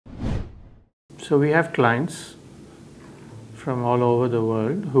So we have clients from all over the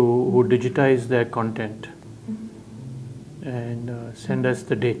world who digitize their content and send us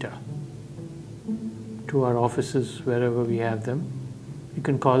the data to our offices wherever we have them. You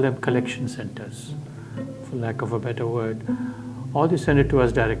can call them collection centers, for lack of a better word, or they send it to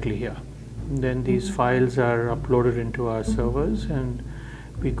us directly here. Then these files are uploaded into our servers and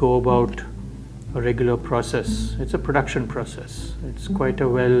we go about a regular process. It's a production process. It's quite a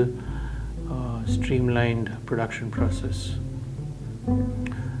well streamlined production process.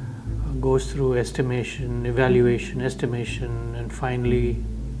 Goes through estimation, evaluation, estimation, and finally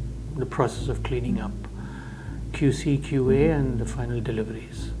the process of cleaning up. QC, QA, and the final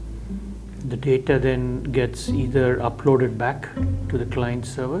deliveries. The data then gets either uploaded back to the client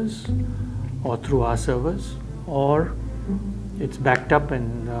servers or through our servers, or it's backed up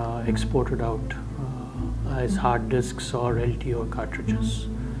and exported out as hard disks or LTO cartridges.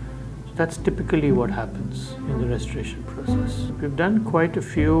 So that's typically what happens in the restoration process. We've done quite a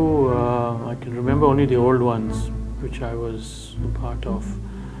few, I can remember only the old ones, which I was a part of.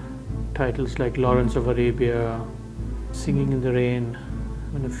 Titles like Lawrence of Arabia, Singing in the Rain,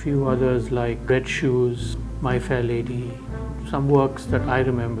 and a few others like Red Shoes, My Fair Lady, some works that I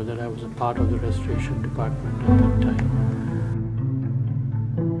remember that I was a part of the restoration department at that time.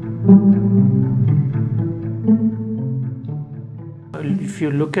 If you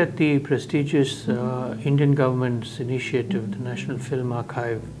look at the prestigious Indian government's initiative, the National Film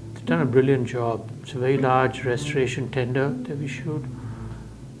Archive, they've done a brilliant job. It's a very large restoration tender they've issued,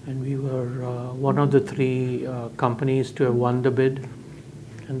 and we were one of the three companies to have won the bid,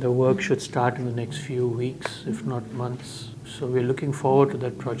 and the work should start in the next few weeks, if not months. So we're looking forward to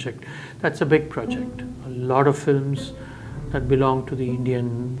that project. That's a big project. A lot of films that belong to the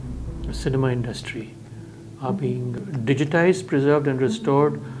Indian cinema industry are being digitized, preserved and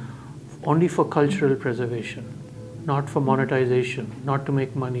restored only for cultural preservation, not for monetization, not to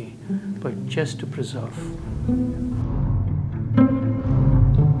make money, but just to preserve.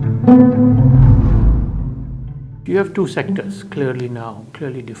 You have two sectors clearly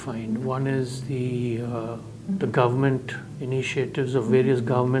defined. One is the government initiatives of various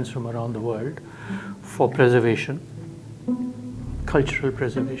governments from around the world for preservation, cultural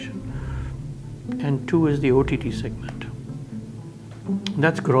preservation. And two is the OTT segment.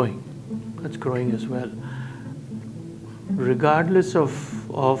 That's growing as well. Regardless of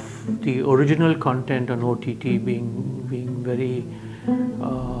the original content on OTT being very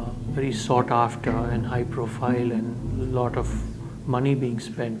very sought after and high profile and a lot of money being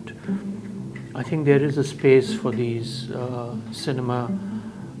spent, I think there is a space for these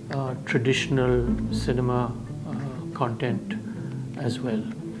traditional cinema content as well,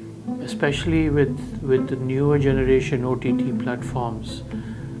 especially with the newer generation OTT platforms.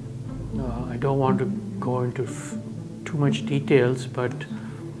 I don't want to go into too much details, but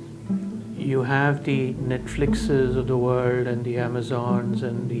you have the Netflixes of the world and the Amazons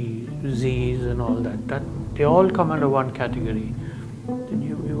and the Z's and all that they all come under one category. Then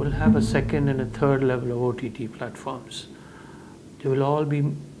you will have a second and a third level of OTT platforms. They will all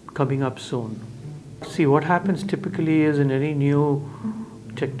be coming up soon. See, what happens typically is in any new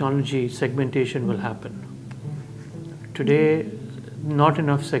technology, segmentation will happen. Today, not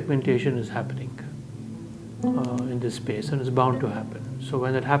enough segmentation is happening in this space, and it's bound to happen. So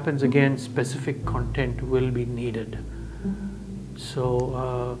when that happens again, specific content will be needed.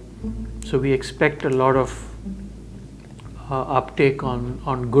 So we expect a lot of uptake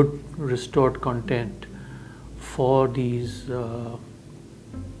on good restored content for these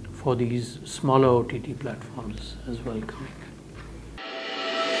smaller OTT platforms as well coming.